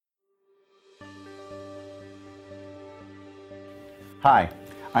Hi,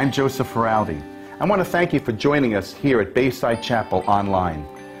 I'm Joseph Feraldi. I want to thank you for joining us here at Bayside Chapel online.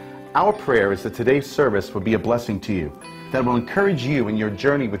 Our prayer is that today's service will be a blessing to you, that it will encourage you in your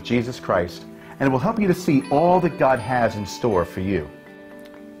journey with Jesus Christ, and it will help you to see all that God has in store for you.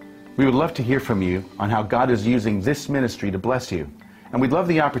 We would love to hear from you on how God is using this ministry to bless you, and we'd love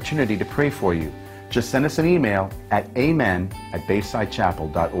the opportunity to pray for you. Just send us an email at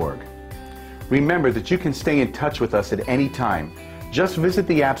amen@baysidechapel.org. Remember that you can stay in touch with us at any time. Just visit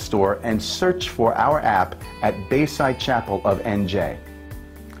the App Store and search for our app at Bayside Chapel of NJ.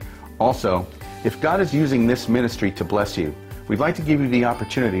 Also, if God is using this ministry to bless you, we'd like to give you the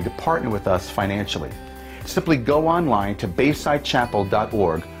opportunity to partner with us financially. Simply go online to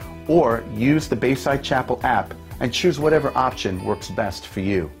baysidechapel.org or use the Bayside Chapel app and choose whatever option works best for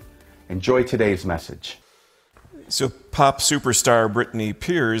you. Enjoy today's message. So pop superstar Britney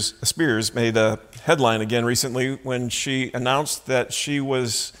Spears made a headline again recently when she announced that she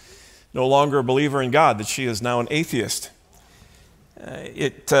was no longer a believer in God, that she is now an atheist.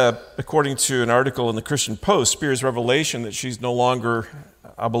 According to an article in the Christian Post, Spears' revelation that she's no longer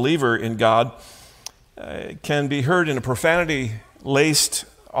a believer in God can be heard in a profanity-laced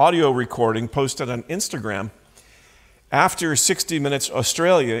audio recording posted on Instagram after 60 Minutes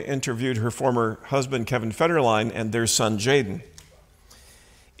Australia interviewed her former husband, Kevin Federline, and their son, Jaden.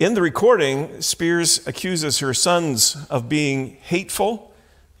 In the recording, Spears accuses her sons of being hateful,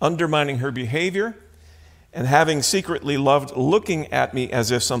 undermining her behavior, and having secretly loved looking at me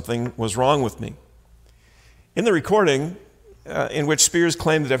as if something was wrong with me. In the recording, in which Spears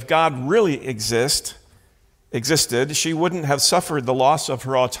claimed that if God really existed, she wouldn't have suffered the loss of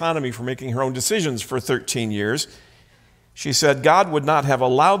her autonomy for making her own decisions for 13 years. She said, God would not have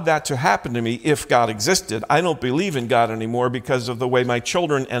allowed that to happen to me if God existed. I don't believe in God anymore because of the way my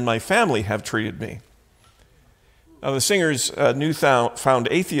children and my family have treated me. Now, the singer's newfound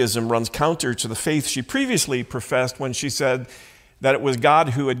atheism runs counter to the faith she previously professed when she said that it was God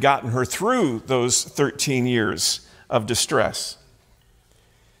who had gotten her through those 13 years of distress.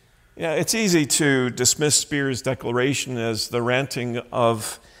 Yeah, it's easy to dismiss Spears' declaration as the ranting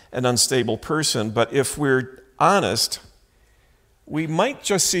of an unstable person, but if we're honest, we might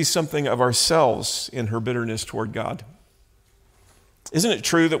just see something of ourselves in her bitterness toward God. Isn't it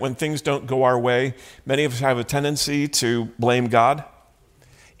true that when things don't go our way, many of us have a tendency to blame God?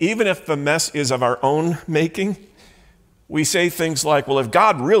 Even if the mess is of our own making, we say things like, well, if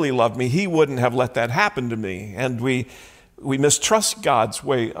God really loved me, he wouldn't have let that happen to me. And we mistrust God's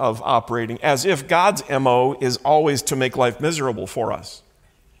way of operating, as if God's MO is always to make life miserable for us.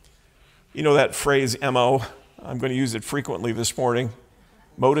 You know that phrase, MO? I'm going to use it frequently this morning.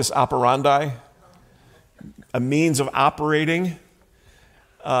 Modus operandi, a means of operating.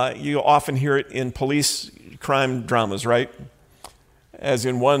 You often hear it in police crime dramas, right? As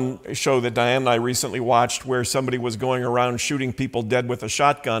in one show that Diane and I recently watched where somebody was going around shooting people dead with a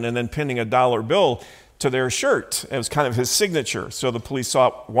shotgun and then pinning a dollar bill to their shirt. It was kind of his signature. So the police saw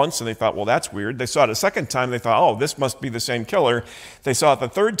it once and they thought, well, that's weird. They saw it a second time. They thought, oh, this must be the same killer. They saw it the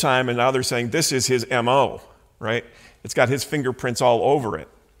third time and now they're saying this is his MO. Right? It's got his fingerprints all over it.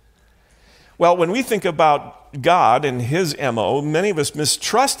 Well, when we think about God and his MO, many of us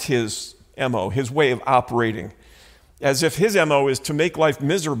mistrust his MO, his way of operating, as if his MO is to make life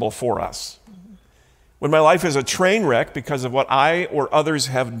miserable for us. When my life is a train wreck because of what I or others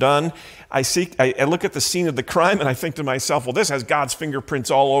have done, I look at the scene of the crime and I think to myself, well, this has God's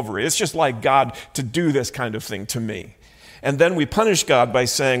fingerprints all over it. It's just like God to do this kind of thing to me. And then we punish God by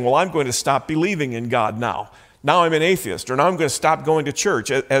saying, well, I'm going to stop believing in God now. Now I'm an atheist, or now I'm going to stop going to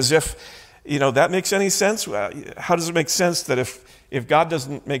church, as if, that makes any sense. How does it make sense that if God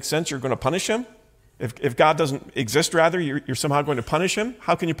doesn't make sense, you're going to punish him? If God doesn't exist, rather, you're somehow going to punish him?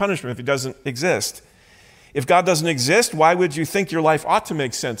 How can you punish him if he doesn't exist? If God doesn't exist, why would you think your life ought to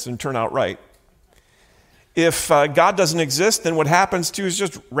make sense and turn out right? If God doesn't exist, then what happens to you is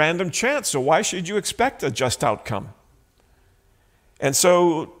just random chance. So why should you expect a just outcome? And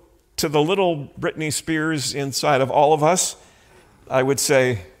so, to the little Britney Spears inside of all of us, I would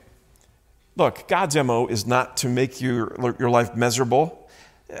say, look, God's MO is not to make your life miserable,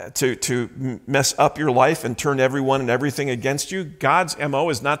 to mess up your life and turn everyone and everything against you. God's MO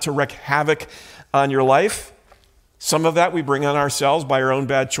is not to wreak havoc on your life. Some of that we bring on ourselves by our own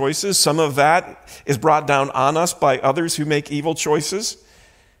bad choices. Some of that is brought down on us by others who make evil choices.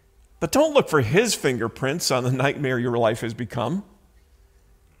 But don't look for his fingerprints on the nightmare your life has become.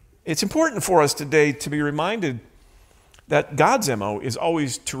 It's important for us today to be reminded that God's MO is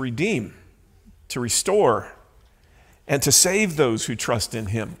always to redeem, to restore, and to save those who trust in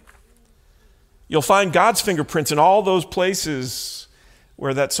him. You'll find God's fingerprints in all those places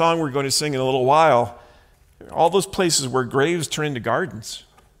where that song we're going to sing in a little while, all those places where graves turn into gardens,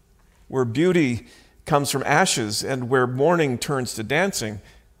 where beauty comes from ashes and where mourning turns to dancing,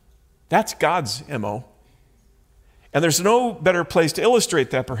 that's God's MO. And there's no better place to illustrate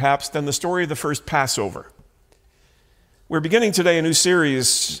that, perhaps, than the story of the first Passover. We're beginning today a new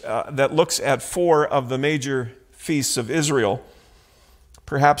series that looks at 4 of the major feasts of Israel.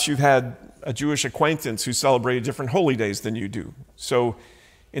 Perhaps you've had a Jewish acquaintance who celebrated different holy days than you do. So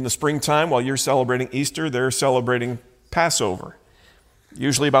in the springtime, while you're celebrating Easter, they're celebrating Passover.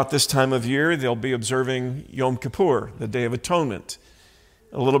 Usually about this time of year, they'll be observing Yom Kippur, the Day of Atonement.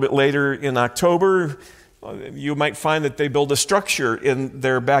 A little bit later in October, you might find that they build a structure in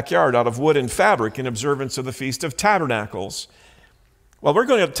their backyard out of wood and fabric in observance of the Feast of Tabernacles. Well, we're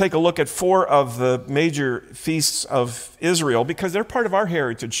going to take a look at 4 of the major feasts of Israel because they're part of our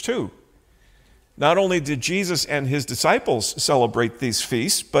heritage too. Not only did Jesus and his disciples celebrate these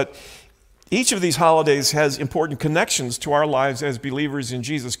feasts, but each of these holidays has important connections to our lives as believers in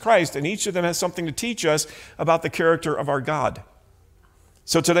Jesus Christ, and each of them has something to teach us about the character of our God.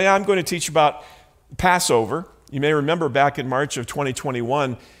 So today I'm going to teach about Passover. You may remember back in March of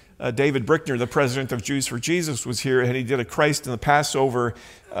 2021, David Brickner, the president of Jews for Jesus, was here, and he did a Christ in the Passover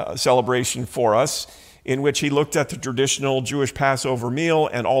celebration for us, in which he looked at the traditional Jewish Passover meal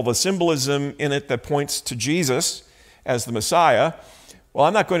and all the symbolism in it that points to Jesus as the Messiah. Well,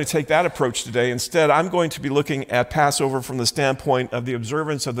 I'm not going to take that approach today. Instead, I'm going to be looking at Passover from the standpoint of the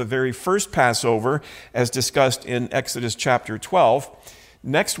observance of the very first Passover, as discussed in Exodus chapter 12.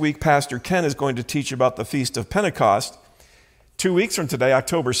 Next week, Pastor Ken is going to teach about the Feast of Pentecost. 2 weeks from today,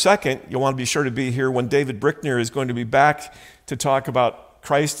 October 2nd, you'll want to be sure to be here when David Brickner is going to be back to talk about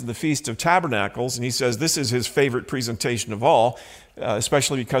Christ and the Feast of Tabernacles, and he says this is his favorite presentation of all,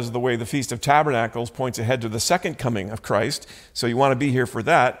 especially because of the way the Feast of Tabernacles points ahead to the second coming of Christ, so you want to be here for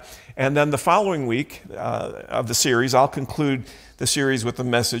that. And then the following week of the series, I'll conclude the series with a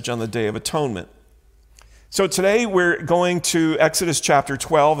message on the Day of Atonement. So today we're going to Exodus chapter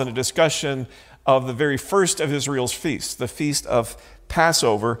 12 and a discussion of the very first of Israel's feasts, the Feast of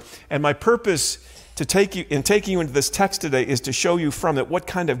Passover, and my purpose taking you into this text today is to show you from it what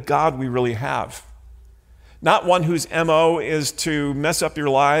kind of God we really have. Not one whose MO is to mess up your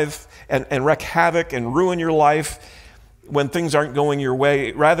life and wreak havoc and ruin your life when things aren't going your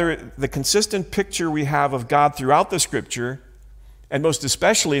way. Rather, the consistent picture we have of God throughout the Scripture, and most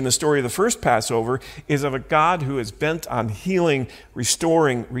especially in the story of the first Passover, is of a God who is bent on healing,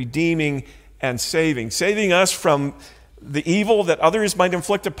 restoring, redeeming, and saving us from the evil that others might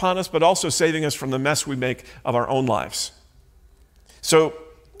inflict upon us, but also saving us from the mess we make of our own lives. So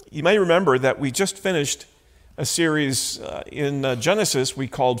you may remember that we just finished a series in Genesis we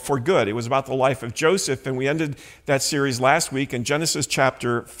called For Good. It was about the life of Joseph, and we ended that series last week in Genesis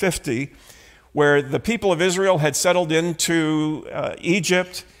chapter 50, where the people of Israel had settled into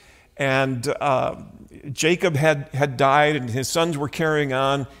Egypt, and Jacob had died, and his sons were carrying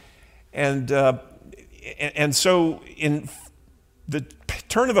on, and so in the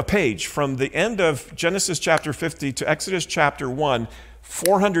turn of a page from the end of Genesis chapter 50 to Exodus chapter 1,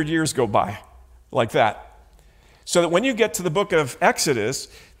 400 years go by like that. So that when you get to the book of Exodus,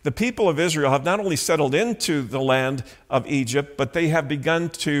 the people of Israel have not only settled into the land of Egypt, but they have begun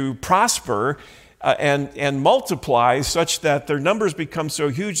to prosper and multiply such that their numbers become so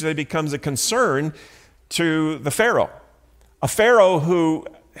huge that it becomes a concern to the Pharaoh. A Pharaoh who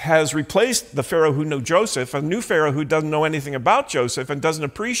has replaced the Pharaoh who knew Joseph, a new Pharaoh who doesn't know anything about Joseph and doesn't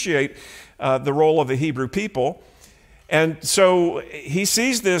appreciate the role of the Hebrew people. And so he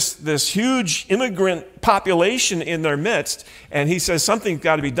sees this huge immigrant population in their midst, and he says something's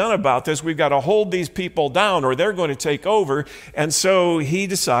got to be done about this. We've got to hold these people down or they're going to take over. And so he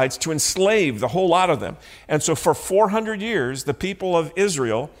decides to enslave the whole lot of them. And so for 400 years, the people of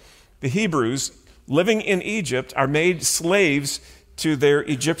Israel, the Hebrews, living in Egypt, are made slaves to their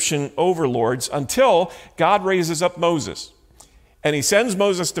Egyptian overlords until God raises up Moses. And he sends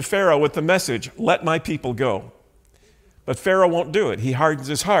Moses to Pharaoh with the message, "Let my people go." But Pharaoh won't do it. He hardens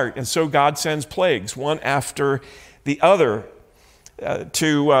his heart. And so God sends plagues, one after the other,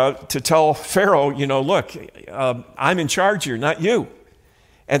 to tell Pharaoh, look, I'm in charge here, not you.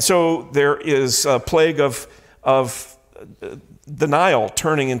 And so there is a plague of the Nile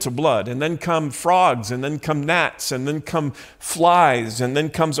turning into blood, and then come frogs, and then come gnats, and then come flies, and then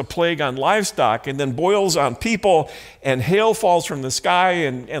comes a plague on livestock, and then boils on people, and hail falls from the sky,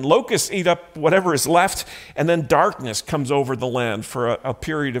 and locusts eat up whatever is left, and then darkness comes over the land for a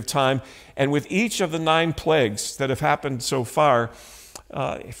period of time. And with each of the 9 plagues that have happened so far,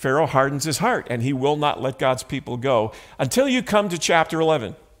 Pharaoh hardens his heart, and he will not let God's people go until you come to chapter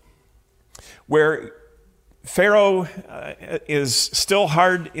 11, where Pharaoh is still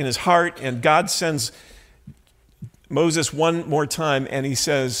hard in his heart, and God sends Moses one more time, and he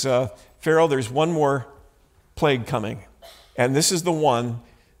says, Pharaoh, there's one more plague coming, and this is the one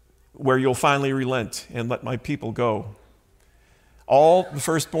where you'll finally relent and let my people go. All the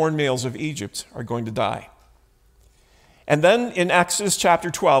firstborn males of Egypt are going to die. And then in Exodus chapter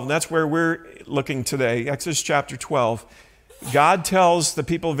 12, and that's where we're looking today, Exodus chapter 12, God tells the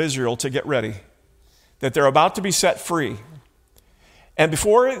people of Israel to get ready, that they're about to be set free. And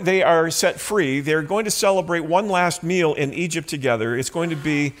before they are set free, they're going to celebrate one last meal in Egypt together. It's going to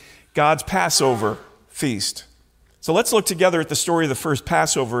be God's Passover feast. So let's look together at the story of the first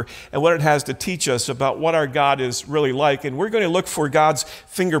Passover and what it has to teach us about what our God is really like. And we're going to look for God's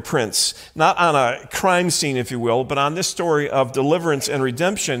fingerprints, not on a crime scene, if you will, but on this story of deliverance and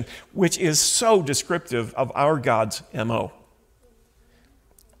redemption, which is so descriptive of our God's MO.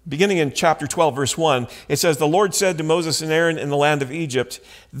 Beginning in chapter 12, verse 1, it says, "The Lord said to Moses and Aaron in the land of Egypt,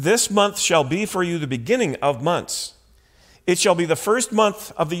 'This month shall be for you the beginning of months. It shall be the first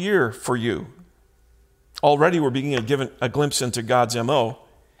month of the year for you.'" Already we're beginning to give a glimpse into God's MO.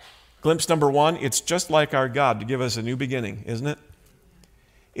 Glimpse number one, it's just like our God to give us a new beginning, isn't it?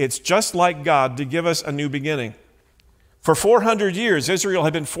 It's just like God to give us a new beginning. For 400 years, Israel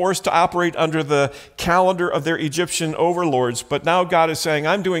had been forced to operate under the calendar of their Egyptian overlords, but now God is saying,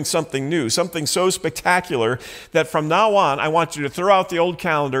 I'm doing something new, something so spectacular that from now on, I want you to throw out the old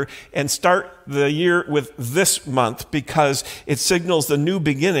calendar and start the year with this month because it signals the new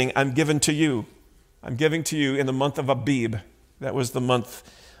beginning I'm giving to you. I'm giving to you in the month of Abib. That was the month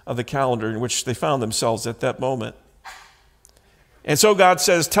of the calendar in which they found themselves at that moment. And so God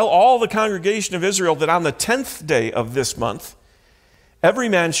says, tell all the congregation of Israel that on the 10th day of this month, every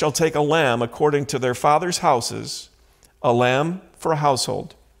man shall take a lamb according to their father's houses, a lamb for a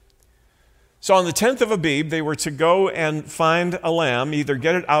household. So on the 10th of Abib, they were to go and find a lamb, either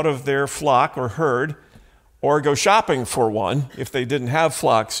get it out of their flock or herd, or go shopping for one if they didn't have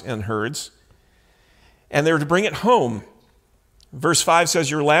flocks and herds. And they were to bring it home. Verse 5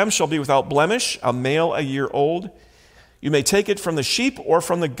 says, your lamb shall be without blemish, a male a year old. You may take it from the sheep or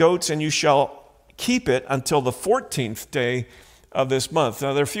from the goats, and you shall keep it until the 14th day of this month.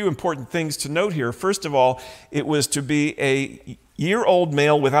 Now, there are a few important things to note here. First of all, it was to be a year-old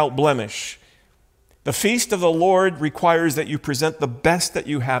male without blemish. The feast of the Lord requires that you present the best that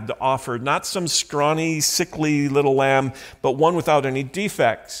you have to offer, not some scrawny, sickly little lamb, but one without any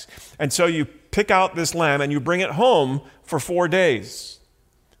defects. And so you pick out this lamb and you bring it home for 4 days.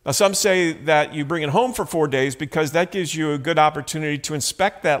 Now, some say that you bring it home for 4 days because that gives you a good opportunity to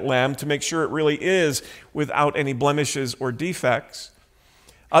inspect that lamb to make sure it really is without any blemishes or defects.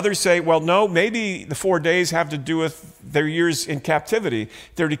 Others say, well, no, maybe the 4 days have to do with their years in captivity.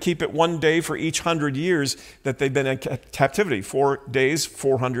 They're to keep it 1 day for each 100 years that they've been in captivity. 4 days,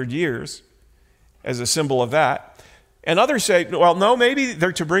 400 years as a symbol of that. And others say, well, no, maybe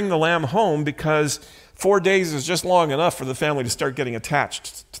they're to bring the lamb home because 4 days is just long enough for the family to start getting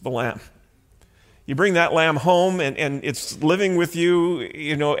attached to the lamb. You bring that lamb home and it's living with you,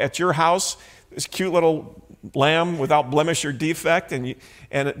 at your house, this cute little lamb without blemish or defect. And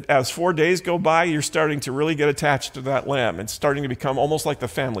as 4 days go by, you're starting to really get attached to that lamb. It's starting to become almost like the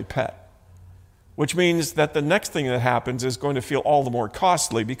family pet, which means that the next thing that happens is going to feel all the more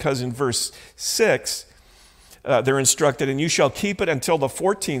costly because in verse 6, they're instructed, and you shall keep it until the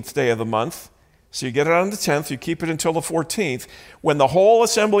 14th day of the month. So you get it on the 10th, you keep it until the 14th, when the whole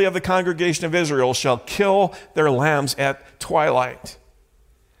assembly of the congregation of Israel shall kill their lambs at twilight.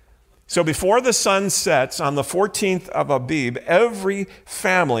 So before the sun sets on the 14th of Abib, every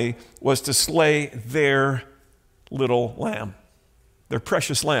family was to slay their little lamb, their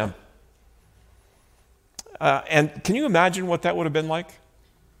precious lamb. And can you imagine what that would have been like?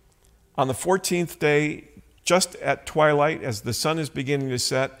 On the 14th day, just at twilight, as the sun is beginning to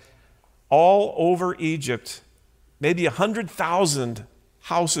set, all over Egypt, maybe 100,000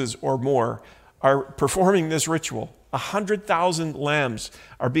 houses or more are performing this ritual. 100,000 lambs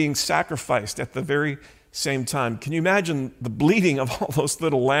are being sacrificed at the very same time. Can you imagine the bleating of all those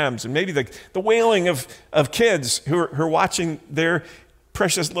little lambs and maybe the wailing of kids who are watching their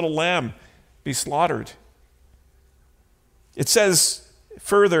precious little lamb be slaughtered? It says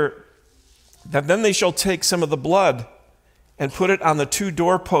further that then they shall take some of the blood and put it on the 2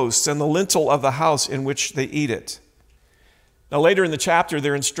 doorposts and the lintel of the house in which they eat it. Now, later in the chapter,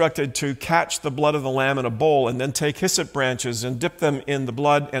 they're instructed to catch the blood of the lamb in a bowl and then take hyssop branches and dip them in the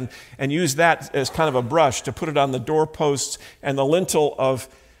blood and use that as kind of a brush to put it on the doorposts and the lintel of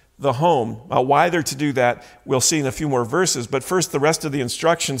the home. Why they're to do that, we'll see in a few more verses. But first, the rest of the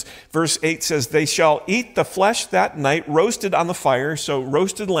instructions. Verse 8 says, "They shall eat the flesh that night, roasted on the fire." So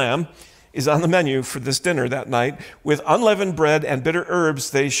roasted lamb is on the menu for this dinner that night. "With unleavened bread and bitter herbs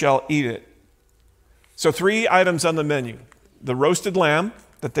they shall eat it." So 3 items on the menu. The roasted lamb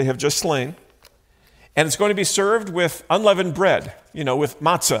that they have just slain, and it's going to be served with unleavened bread, with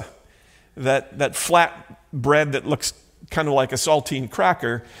matzah, that flat bread that looks kind of like a saltine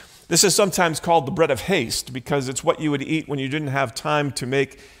cracker. This is sometimes called the bread of haste because it's what you would eat when you didn't have time to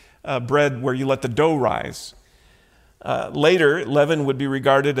make bread where you let the dough rise. Later, leaven would be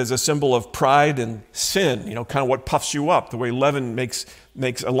regarded as a symbol of pride and sin, kind of what puffs you up, the way leaven makes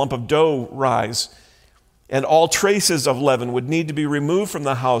a lump of dough rise. And all traces of leaven would need to be removed from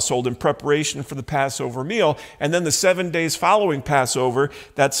the household in preparation for the Passover meal. And then the 7 days following Passover,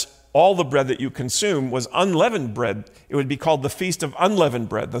 that's all the bread that you consume was unleavened bread. It would be called the Feast of Unleavened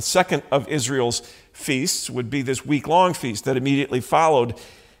Bread. The second of Israel's feasts would be this week-long feast that immediately followed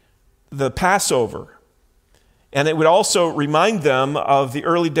the Passover. And it would also remind them of the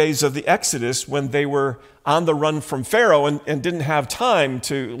early days of the Exodus when they were on the run from Pharaoh and didn't have time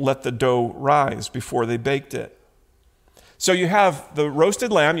to let the dough rise before they baked it. So you have the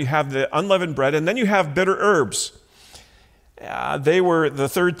roasted lamb, you have the unleavened bread, and then you have bitter herbs. They were the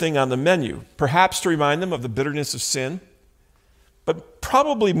third thing on the menu, perhaps to remind them of the bitterness of sin, but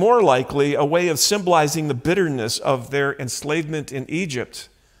probably more likely a way of symbolizing the bitterness of their enslavement in Egypt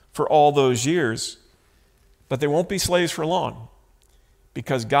for all those years. But they won't be slaves for long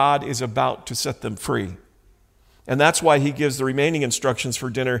because God is about to set them free. And that's why he gives the remaining instructions for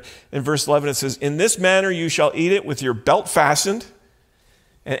dinner. In verse 11 it says, "In this manner you shall eat it with your belt fastened."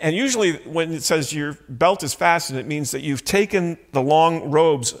 And usually when it says your belt is fastened, it means that you've taken the long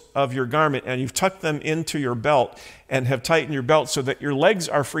robes of your garment and you've tucked them into your belt and have tightened your belt so that your legs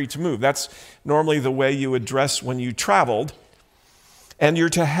are free to move. That's normally the way you would dress when you traveled. And you're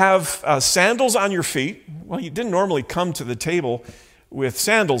to have sandals on your feet. Well, you didn't normally come to the table with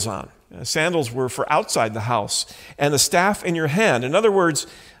sandals on. Sandals were for outside the house. And the staff in your hand. In other words,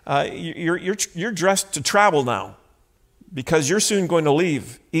 you're dressed to travel now because you're soon going to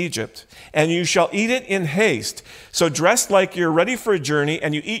leave Egypt. And you shall eat it in haste. So dress like you're ready for a journey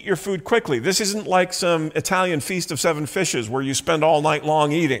and you eat your food quickly. This isn't like some Italian feast of 7 fishes where you spend all night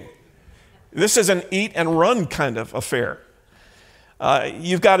long eating. This is an eat and run kind of affair.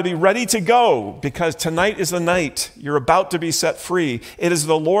 You've got to be ready to go because tonight is the night. You're about to be set free. It is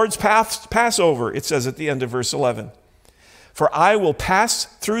the Lord's Passover, it says at the end of verse 11. "For I will pass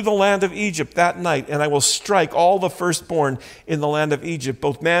through the land of Egypt that night, and I will strike all the firstborn in the land of Egypt,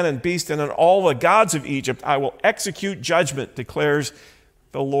 both man and beast, and on all the gods of Egypt I will execute judgment, declares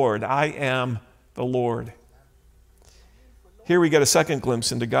the Lord. I am the Lord." Here we get a second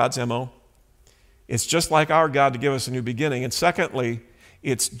glimpse into God's MO. It's just like our God to give us a new beginning. And secondly,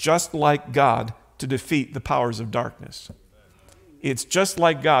 it's just like God to defeat the powers of darkness. It's just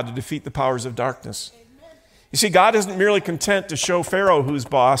like God to defeat the powers of darkness. You see, God isn't merely content to show Pharaoh who's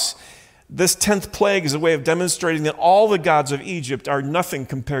boss. This 10th plague is a way of demonstrating that all the gods of Egypt are nothing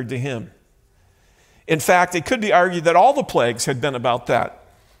compared to him. In fact, it could be argued that all the plagues had been about that.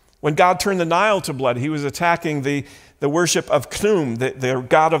 When God turned the Nile to blood, he was attacking the worship of Khnum, the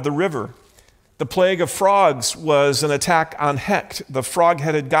god of the river. The plague of frogs was an attack on Hecht, the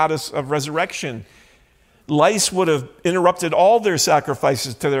frog-headed goddess of resurrection. Lice would have interrupted all their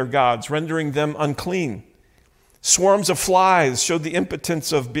sacrifices to their gods, rendering them unclean. Swarms of flies showed the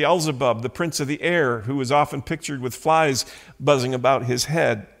impotence of Beelzebub, the prince of the air, who was often pictured with flies buzzing about his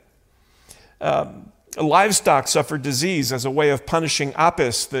head. Livestock suffered disease as a way of punishing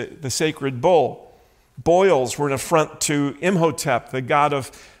Apis, the sacred bull. Boils were an affront to Imhotep, the god of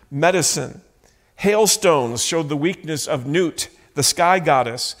medicine. Hailstones showed the weakness of Nut, the sky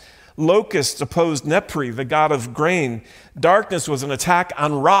goddess. Locusts opposed Nepri, the god of grain. Darkness was an attack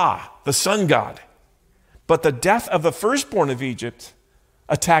on Ra, the sun god. But the death of the firstborn of Egypt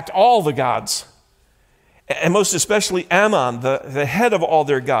attacked all the gods, and most especially Ammon, the head of all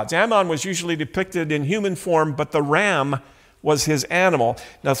their gods. Ammon was usually depicted in human form, but the ram was his animal.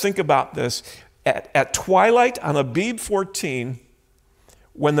 Now think about this. At twilight on Abib 14,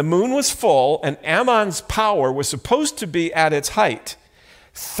 when the moon was full and Ammon's power was supposed to be at its height,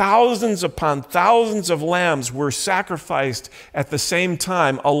 thousands upon thousands of lambs were sacrificed at the same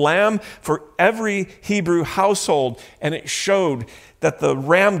time, a lamb for every Hebrew household, and it showed that the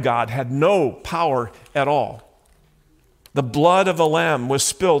ram god had no power at all. The blood of the lamb was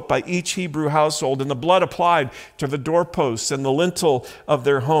spilt by each Hebrew household, and the blood applied to the doorposts and the lintel of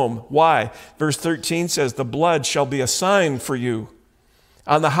their home. Why? Verse 13 says, the blood shall be a sign for you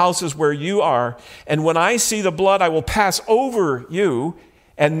on the houses where you are. And when I see the blood, I will pass over you,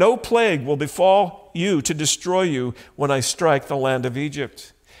 and no plague will befall you to destroy you when I strike the land of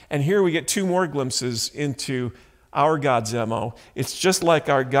Egypt. And here we get two more glimpses into our God's MO. It's just like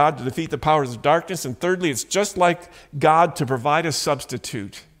our God to defeat the powers of darkness. And thirdly, it's just like God to provide a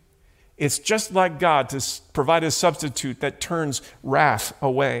substitute. It's just like God to provide a substitute that turns wrath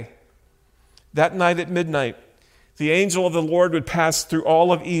away. That night at midnight, the angel of the Lord would pass through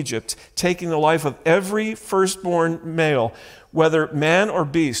all of Egypt, taking the life of every firstborn male, whether man or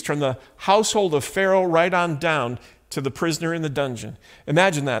beast, from the household of Pharaoh right on down to the prisoner in the dungeon.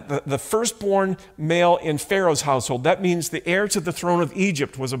 Imagine that. The firstborn male in Pharaoh's household, that means the heir to the throne of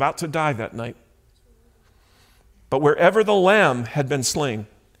Egypt was about to die that night. But wherever the lamb had been slain,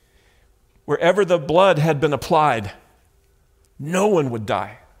 wherever the blood had been applied, no one would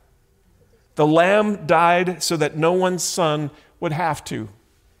die. The lamb died so that no one's son would have to.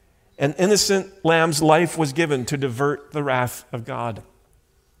 An innocent lamb's life was given to divert the wrath of God.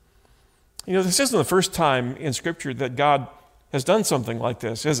 You know, this isn't the first time in Scripture that God has done something like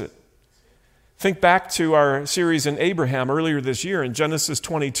this, is it? Think back to our series in Abraham earlier this year in Genesis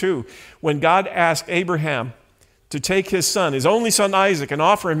 22, when God asked Abraham to take his son, his only son Isaac, and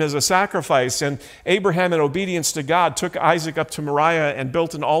offer him as a sacrifice. And Abraham, in obedience to God, took Isaac up to Moriah and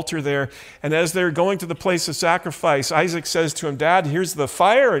built an altar there. And as they're going to the place of sacrifice, Isaac says to him, Dad, here's the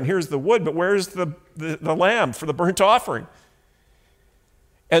fire and here's the wood, but where's the lamb for the burnt offering?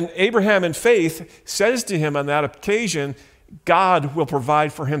 And Abraham, in faith, says to him on that occasion, God will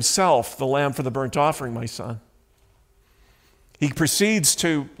provide for himself the lamb for the burnt offering, my son. He proceeds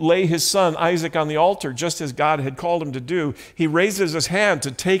to lay his son Isaac on the altar, just as God had called him to do. He raises his hand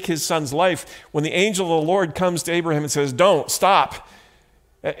to take his son's life when the angel of the Lord comes to Abraham and says, don't, stop.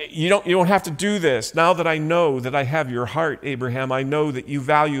 You don't have to do this. Now that I know that I have your heart, Abraham, I know that you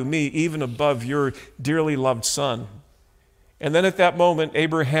value me even above your dearly loved son. And then at that moment,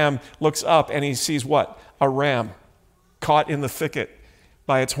 Abraham looks up and he sees what? A ram caught in the thicket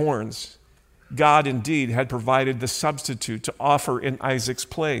by its horns. God indeed had provided the substitute to offer in Isaac's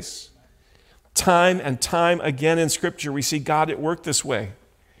place. Time and time again in Scripture, we see God at work this way,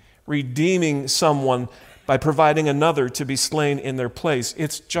 redeeming someone by providing another to be slain in their place.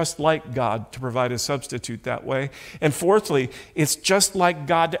 It's just like God to provide a substitute that way. And fourthly, it's just like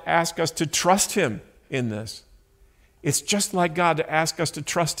God to ask us to trust him in this. It's just like God to ask us to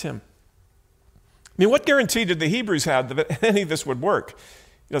trust him. I mean, what guarantee did the Hebrews have that any of this would work?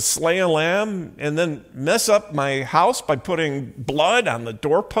 You know, slay a lamb and then mess up my house by putting blood on the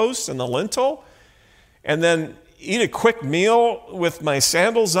doorposts and the lintel, and then eat a quick meal with my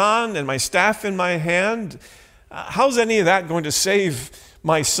sandals on and my staff in my hand? How's any of that going to save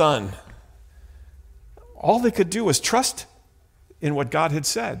my son? All they could do was trust in what God had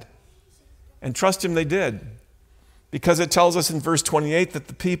said, and trust him they did. Because it tells us in verse 28 that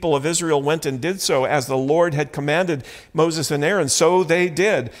the people of Israel went and did so as the Lord had commanded Moses and Aaron. So they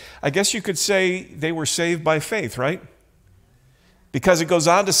did. I guess you could say they were saved by faith, right? Because it goes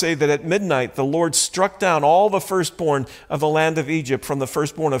on to say that at midnight the Lord struck down all the firstborn of the land of Egypt, from the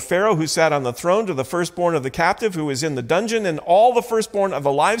firstborn of Pharaoh who sat on the throne to the firstborn of the captive who was in the dungeon, and all the firstborn of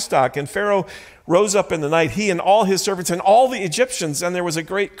the livestock. And Pharaoh rose up in the night, he and all his servants and all the Egyptians, and there was a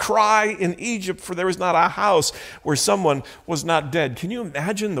great cry in Egypt, for there was not a house where someone was not dead. Can you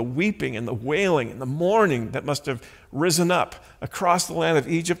imagine the weeping and the wailing and the mourning that must have risen up across the land of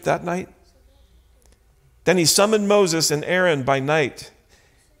Egypt that night? Then he summoned Moses and Aaron by night.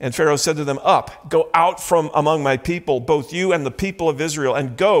 And Pharaoh said to them, up, go out from among my people, both you and the people of Israel,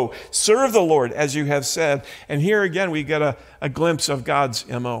 and go, serve the Lord as you have said. And here again we get a glimpse of God's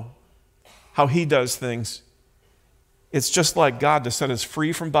MO, how he does things. It's just like God to set us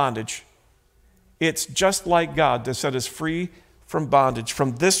free from bondage. It's just like God to set us free from bondage.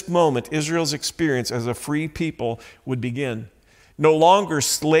 From this moment, Israel's experience as a free people would begin. No longer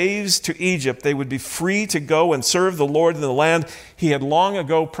slaves to Egypt, they would be free to go and serve the Lord in the land he had long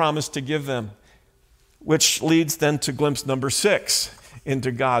ago promised to give them. Which leads then to glimpse number 6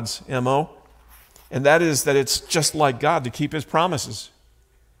 into God's MO. And that is that it's just like God to keep his promises.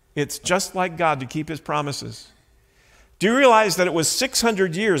 It's just like God to keep his promises. Do you realize that it was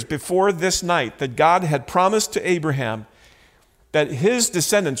 600 years before this night that God had promised to Abraham that his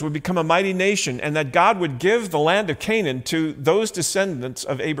descendants would become a mighty nation, and that God would give the land of Canaan to those descendants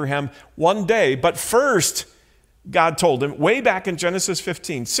of Abraham one day? But first, God told him, way back in Genesis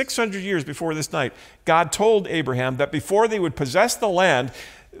 15, 600 years before this night, God told Abraham that before they would possess the land,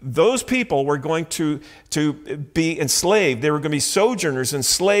 those people were going to be enslaved. They were going to be sojourners and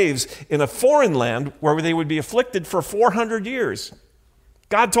slaves in a foreign land where they would be afflicted for 400 years.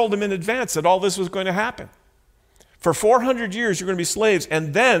 God told them in advance that all this was going to happen. For 400 years, you're going to be slaves.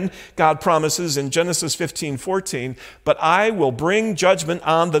 And then God promises in Genesis 15:14, but I will bring judgment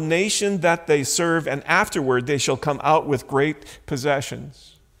on the nation that they serve, and afterward they shall come out with great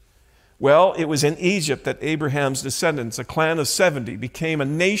possessions. Well, it was in Egypt that Abraham's descendants, a clan of 70, became a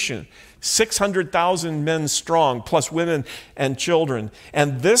nation, 600,000 men strong, plus women and children.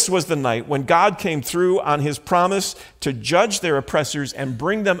 And this was the night when God came through on his promise to judge their oppressors and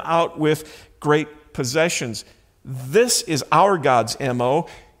bring them out with great possessions. This is our God's MO.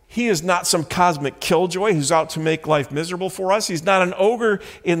 He is not some cosmic killjoy who's out to make life miserable for us. He's not an ogre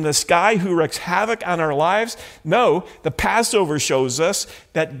in the sky who wreaks havoc on our lives. No, the Passover shows us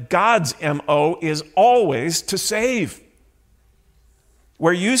that God's MO is always to save.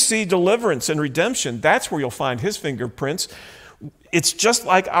 Where you see deliverance and redemption, that's where you'll find his fingerprints. It's just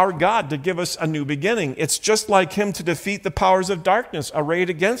like our God to give us a new beginning. It's just like him to defeat the powers of darkness arrayed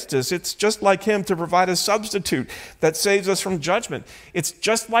against us. It's just like him to provide a substitute that saves us from judgment. It's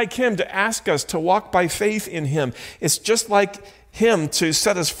just like him to ask us to walk by faith in him. It's just like him to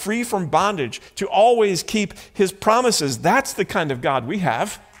set us free from bondage, to always keep his promises. That's the kind of God we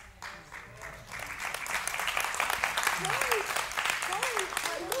have.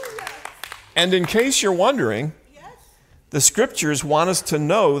 And in case you're wondering, the scriptures want us to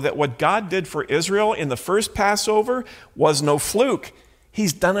know that what God did for Israel in the first Passover was no fluke.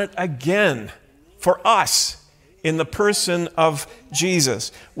 He's done it again for us in the person of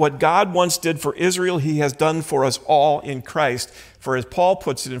Jesus. What God once did for Israel, he has done for us all in Christ. For as Paul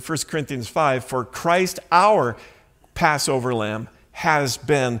puts it in 1 Corinthians 5, for Christ, our Passover lamb, has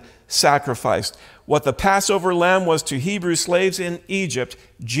been sacrificed. What the Passover lamb was to Hebrew slaves in Egypt,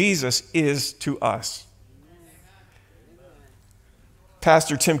 Jesus is to us.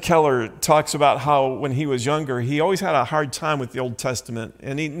 Pastor Tim Keller talks about how when he was younger, he always had a hard time with the Old Testament,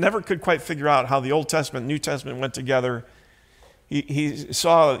 and he never could quite figure out how the Old Testament and New Testament went together. He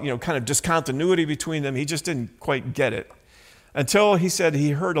saw, kind of discontinuity between them. He just didn't quite get it. Until he said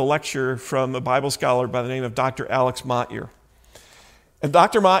he heard a lecture from a Bible scholar by the name of Dr. Alex Motyer. And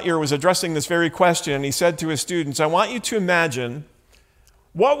Dr. Motyer was addressing this very question, and he said to his students, I want you to imagine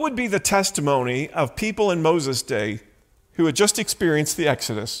what would be the testimony of people in Moses' day who had just experienced the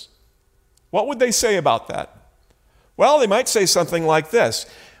Exodus. What would they say about that? Well, they might say something like this.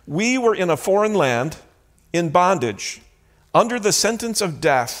 We were in a foreign land, in bondage, under the sentence of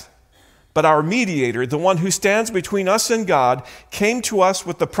death, but our mediator, the one who stands between us and God, came to us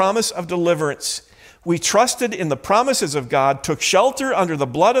with the promise of deliverance. We trusted in the promises of God, took shelter under the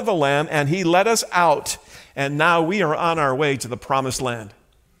blood of the Lamb, and he led us out. And now we are on our way to the promised land.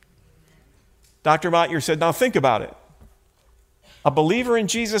 Dr. Motyer said, now think about it. A believer in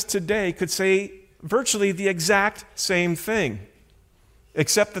Jesus today could say virtually the exact same thing,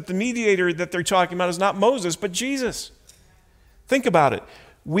 except that the mediator that they're talking about is not Moses, but Jesus. Think about it.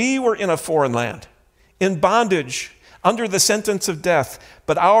 We were in a foreign land, in bondage, under the sentence of death,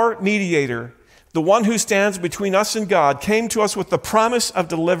 but our mediator, the one who stands between us and God, came to us with the promise of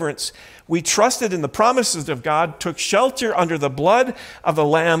deliverance. We trusted in the promises of God, took shelter under the blood of the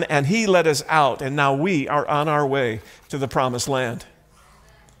Lamb, and he led us out. And now we are on our way to the promised land.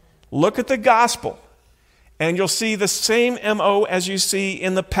 Look at the gospel, and you'll see the same MO as you see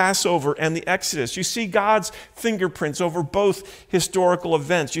in the Passover and the Exodus. You see God's fingerprints over both historical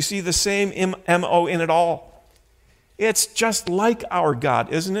events. You see the same MO in it all. It's just like our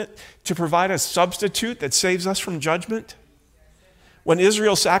God, isn't it? To provide a substitute that saves us from judgment. When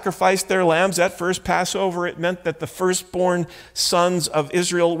Israel sacrificed their lambs at first Passover, it meant that the firstborn sons of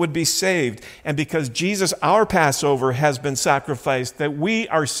Israel would be saved. And because Jesus, our Passover, has been sacrificed, that we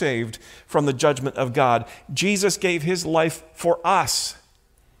are saved from the judgment of God. Jesus gave his life for us.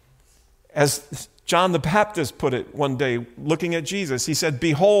 As John the Baptist put it one day, looking at Jesus, he said,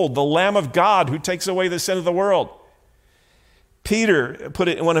 behold, the Lamb of God who takes away the sin of the world. Peter put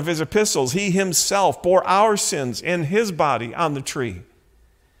it in one of his epistles. He himself bore our sins in his body on the tree.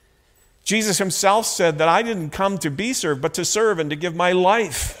 Jesus himself said that I didn't come to be served, but to serve and to give my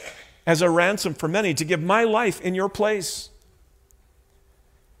life as a ransom for many, to give my life in your place.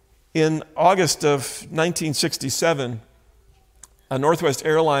 In August of 1967, a Northwest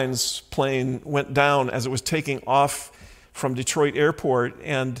Airlines plane went down as it was taking off from Detroit Airport,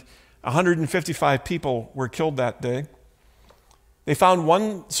 and 155 people were killed that day. They found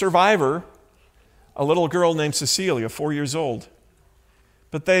one survivor a little girl named Cecilia, 4 years old.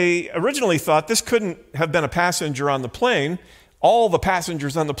 But they originally thought this couldn't have been a passenger on the plane. All the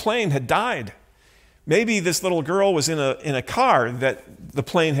passengers on the plane had died. Maybe this little girl was in a car that the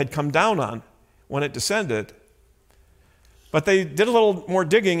plane had come down on when it descended. But they did a little more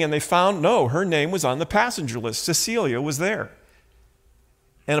digging and they found, no, her name was on the passenger list. Cecilia was there.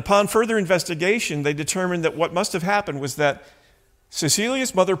 And upon further investigation, they determined that what must have happened was that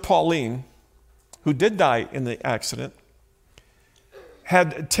Cecilia's mother, Pauline, who did die in the accident,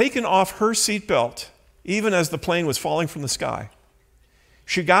 had taken off her seatbelt even as the plane was falling from the sky.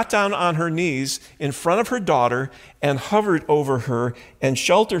 She got down on her knees in front of her daughter and hovered over her and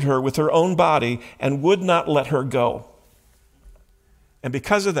sheltered her with her own body and would not let her go. And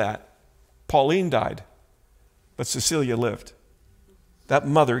because of that, Pauline died, but Cecilia lived. That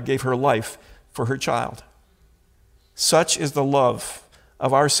mother gave her life for her child. Such is the love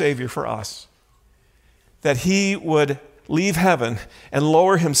of our Savior for us, that he would leave heaven and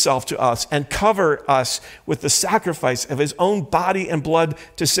lower himself to us and cover us with the sacrifice of his own body and blood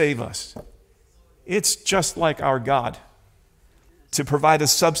to save us. It's just like our God to provide a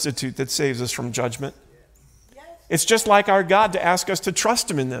substitute that saves us from judgment. It's just like our God to ask us to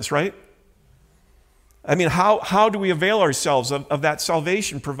trust him in this, right? I mean, how do we avail ourselves of that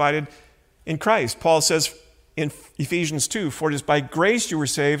salvation provided in Christ? Paul says in Ephesians 2, for it is by grace you were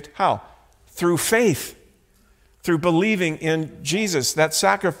saved. How? Through faith. Through believing in Jesus, that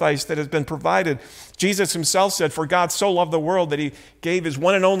sacrifice that has been provided. Jesus himself said, for God so loved the world that he gave his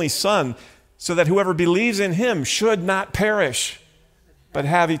one and only Son, so that whoever believes in him should not perish, but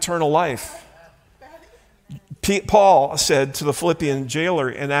have eternal life. Paul said to the Philippian jailer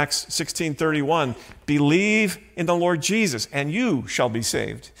in Acts 16:31, believe in the Lord Jesus and you shall be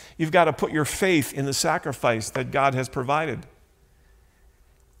saved. You've got to put your faith in the sacrifice that God has provided.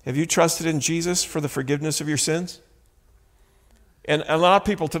 Have you trusted in Jesus for the forgiveness of your sins? And a lot of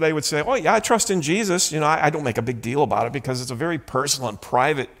people today would say, oh yeah, I trust in Jesus. I don't make a big deal about it because it's a very personal and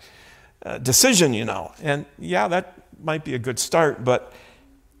private decision, And yeah, that might be a good start, but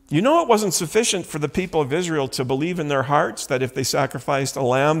it wasn't sufficient for the people of Israel to believe in their hearts that if they sacrificed a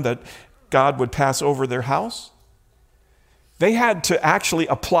lamb that God would pass over their house. They had to actually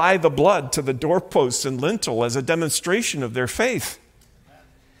apply the blood to the doorposts and lintel as a demonstration of their faith.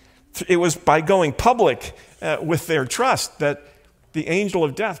 It was by going public with their trust that the angel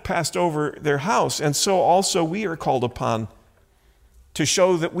of death passed over their house. And so also we are called upon to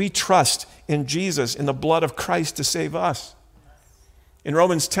show that we trust in Jesus, in the blood of Christ to save us. In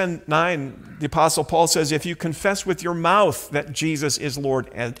Romans 10:9, the Apostle Paul says, if you confess with your mouth that Jesus is Lord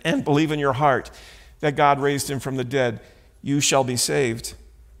and believe in your heart that God raised him from the dead, you shall be saved.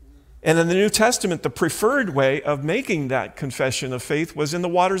 And in the New Testament, the preferred way of making that confession of faith was in the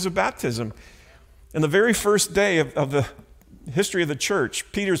waters of baptism. In the very first day of the history of the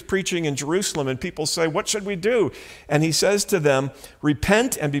church, Peter's preaching in Jerusalem, and people say, what should we do? And he says to them,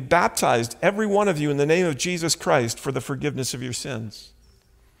 repent and be baptized, every one of you, in the name of Jesus Christ for the forgiveness of your sins.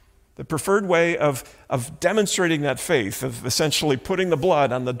 The preferred way of demonstrating that faith, of essentially putting the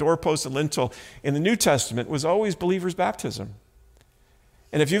blood on the doorpost and lintel in the New Testament, was always believers' baptism.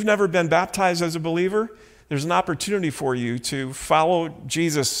 And if you've never been baptized as a believer, there's an opportunity for you to follow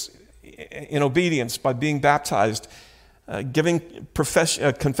Jesus in obedience by being baptized, giving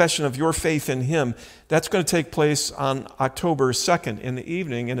confession of your faith in him. That's going to take place on October 2nd in the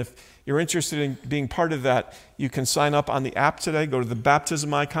evening. And if you're interested in being part of that, you can sign up on the app today, go to the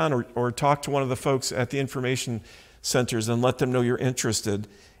baptism icon, or talk to one of the folks at the information centers and let them know you're interested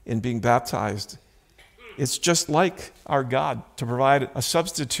in being baptized. It's just like our God to provide a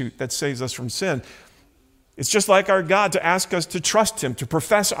substitute that saves us from sin. It's just like our God to ask us to trust him, to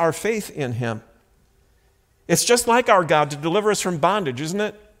profess our faith in him. It's just like our God to deliver us from bondage, isn't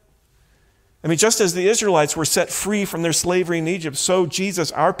it? I mean, just as the Israelites were set free from their slavery in Egypt, so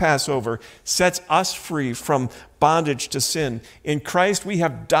Jesus, our Passover, sets us free from bondage to sin. In Christ, we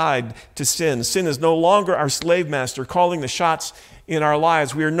have died to sin. Sin is no longer our slave master calling the shots in our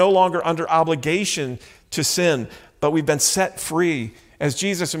lives. We are no longer under obligation to sin, but we've been set free. As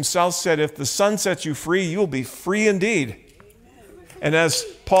Jesus himself said, if the Son sets you free, you will be free indeed. And as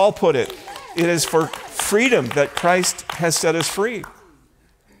Paul put it, it is for freedom that Christ has set us free.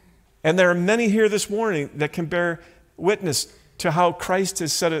 And there are many here this morning that can bear witness to how Christ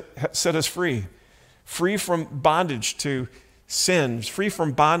has set us free. Free from bondage to sin, free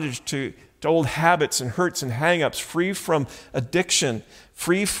from bondage to old habits and hurts and hang-ups, free from addiction,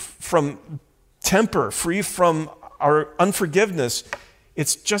 free from temper, free from our unforgiveness.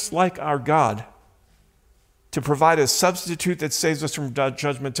 It's just like our God. to provide a substitute that saves us from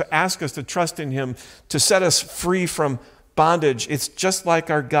judgment, to ask us to trust in him, to set us free from bondage. It's just like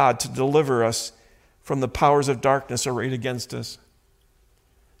our God to deliver us from the powers of darkness arrayed against us.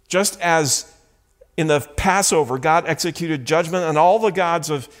 Just as in the Passover, God executed judgment on all the gods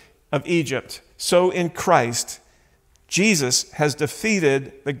of Egypt, so in Christ, Jesus has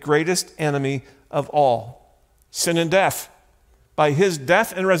defeated the greatest enemy of all, sin and death. By his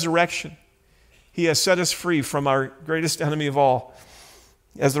death and resurrection, he has set us free from our greatest enemy of all.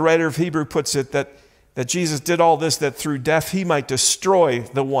 As the writer of Hebrews puts it, that Jesus did all this that through death he might destroy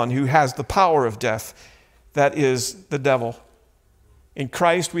the one who has the power of death, that is the devil. In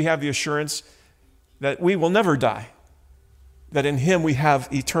Christ we have the assurance that we will never die, that in him we have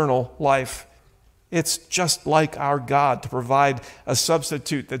eternal life. It's just like our God to provide a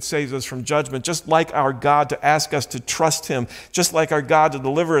substitute that saves us from judgment, just like our God to ask us to trust him, just like our God to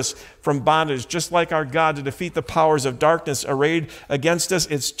deliver us from bondage, just like our God to defeat the powers of darkness arrayed against us.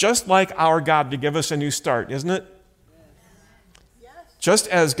 It's just like our God to give us a new start, isn't it? Yes. Just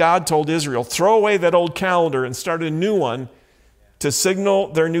as God told Israel, throw away that old calendar and start a new one to signal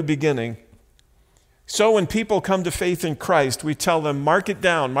their new beginning. So when people come to faith in Christ, we tell them, mark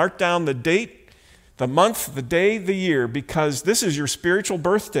down the date, the month, the day, the year, because this is your spiritual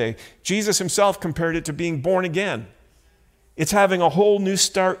birthday. Jesus himself compared it to being born again. It's having a whole new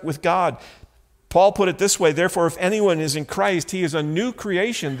start with God. Paul put it this way, therefore, if anyone is in Christ, he is a new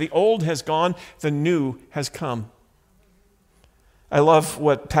creation. The old has gone, the new has come. I love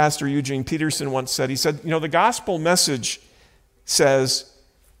what Pastor Eugene Peterson once said. He said, the gospel message says,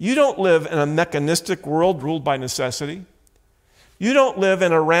 you don't live in a mechanistic world ruled by necessity. You don't live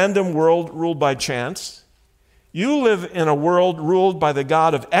in a random world ruled by chance. You live in a world ruled by the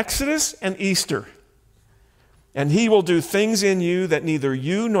God of Exodus and Easter. And he will do things in you that neither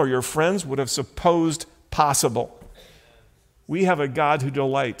you nor your friends would have supposed possible. We have a God who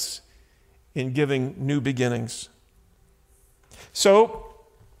delights in giving new beginnings. So,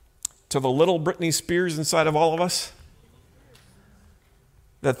 to the little Britney Spears inside of all of us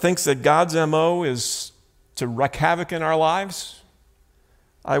that thinks that God's MO is to wreak havoc in our lives,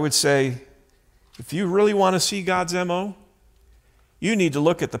 I would say, if you really want to see God's MO, you need to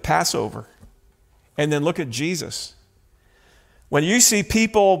look at the Passover and then look at Jesus. When you see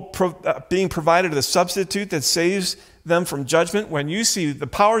people being provided a substitute that saves them from judgment, when you see the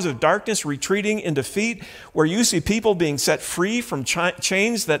powers of darkness retreating in defeat, where you see people being set free from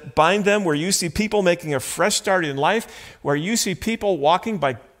chains that bind them, where you see people making a fresh start in life, where you see people walking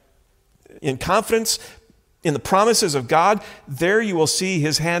in confidence in the promises of God, there you will see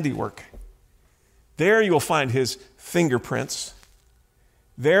his handiwork. There you will find his fingerprints.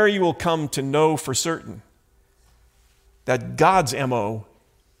 There you will come to know for certain that God's MO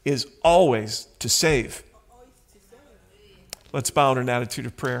is always to save. Let's bow in an attitude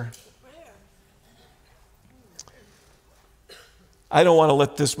of prayer. I don't want to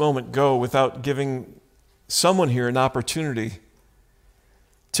let this moment go without giving someone here an opportunity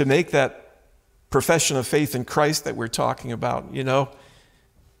to make that profession of faith in Christ that we're talking about.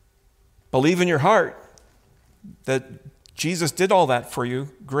 Believe in your heart that Jesus did all that for you.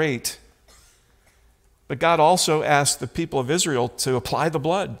 Great. But God also asked the people of Israel to apply the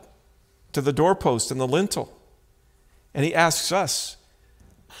blood to the doorpost and the lintel. And he asks us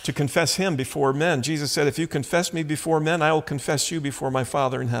to confess him before men. Jesus said, if you confess me before men, I will confess you before my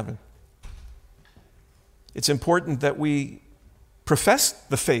Father in heaven. It's important that we profess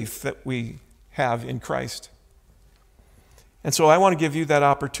the faith that we have in Christ. And so I want to give you that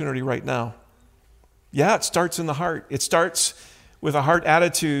opportunity right now. Yeah, it starts in the heart. It starts with a heart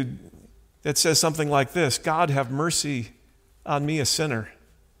attitude that says something like this: God, have mercy on me, a sinner.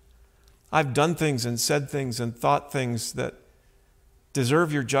 I've done things and said things and thought things that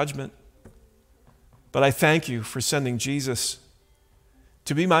deserve your judgment. But I thank you for sending Jesus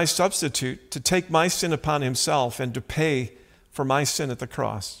to be my substitute, to take my sin upon himself and to pay for my sin at the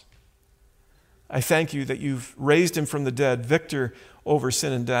cross. I thank you that you've raised him from the dead, victor over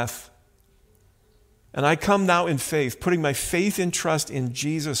sin and death. And I come now in faith, putting my faith and trust in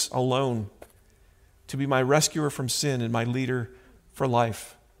Jesus alone to be my rescuer from sin and my leader for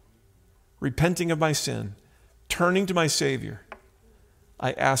life. Repenting of my sin, turning to my Savior,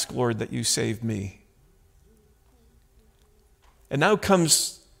 I ask, Lord, that you save me. And now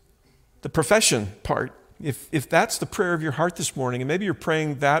comes the profession part. If that's the prayer of your heart this morning, and maybe you're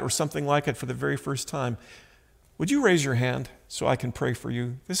praying that or something like it for the very first time, would you raise your hand so I can pray for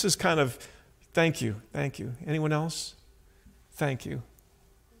you? This is kind of, thank you. Anyone else? Thank you.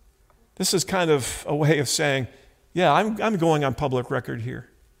 This is kind of a way of saying, yeah, I'm going on public record here.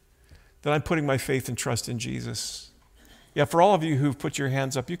 that I'm putting my faith and trust in Jesus. Yeah, for all of you who've put your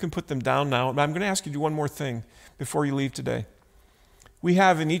hands up, you can put them down now. But I'm going to ask you to do one more thing before you leave today. We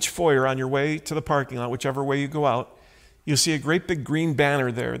have in each foyer on your way to the parking lot, whichever way you go out, you'll see a great big green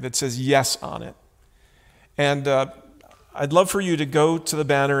banner there that says yes on it. And I'd love for you to go to the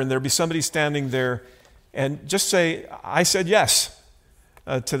banner and there'll be somebody standing there and just say, I said yes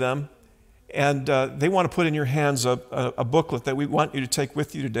to them. And they want to put in your hands a booklet that we want you to take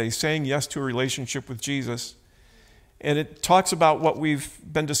with you today, saying yes to a relationship with Jesus. And it talks about what we've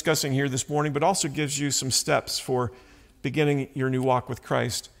been discussing here this morning, but also gives you some steps for beginning your new walk with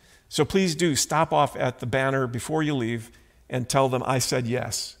Christ. So please do stop off at the banner before you leave and tell them, I said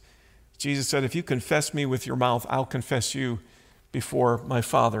yes. Jesus said, if you confess me with your mouth, I'll confess you before my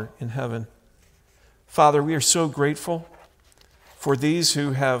Father in heaven. Father, we are so grateful for these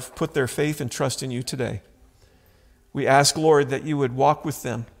who have put their faith and trust in you today. We ask, Lord, that you would walk with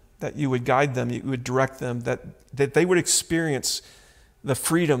them, that you would guide them, you would direct them, that they would experience the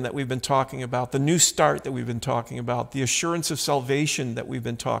freedom that we've been talking about, the new start that we've been talking about, the assurance of salvation that we've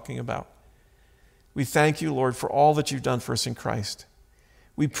been talking about. We thank you, Lord, for all that you've done for us in Christ.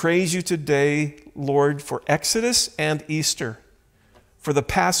 We praise you today, Lord, for Exodus and Easter, for the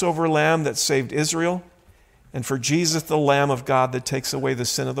Passover lamb that saved Israel, and for Jesus, the Lamb of God that takes away the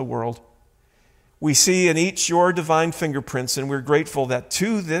sin of the world. We see in each your divine fingerprints, and we're grateful that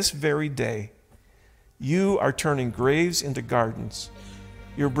to this very day, you are turning graves into gardens.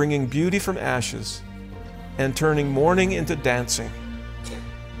 You're bringing beauty from ashes and turning mourning into dancing.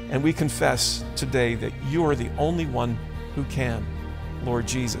 And we confess today that you are the only one who can, Lord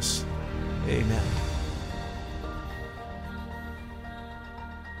Jesus. Amen.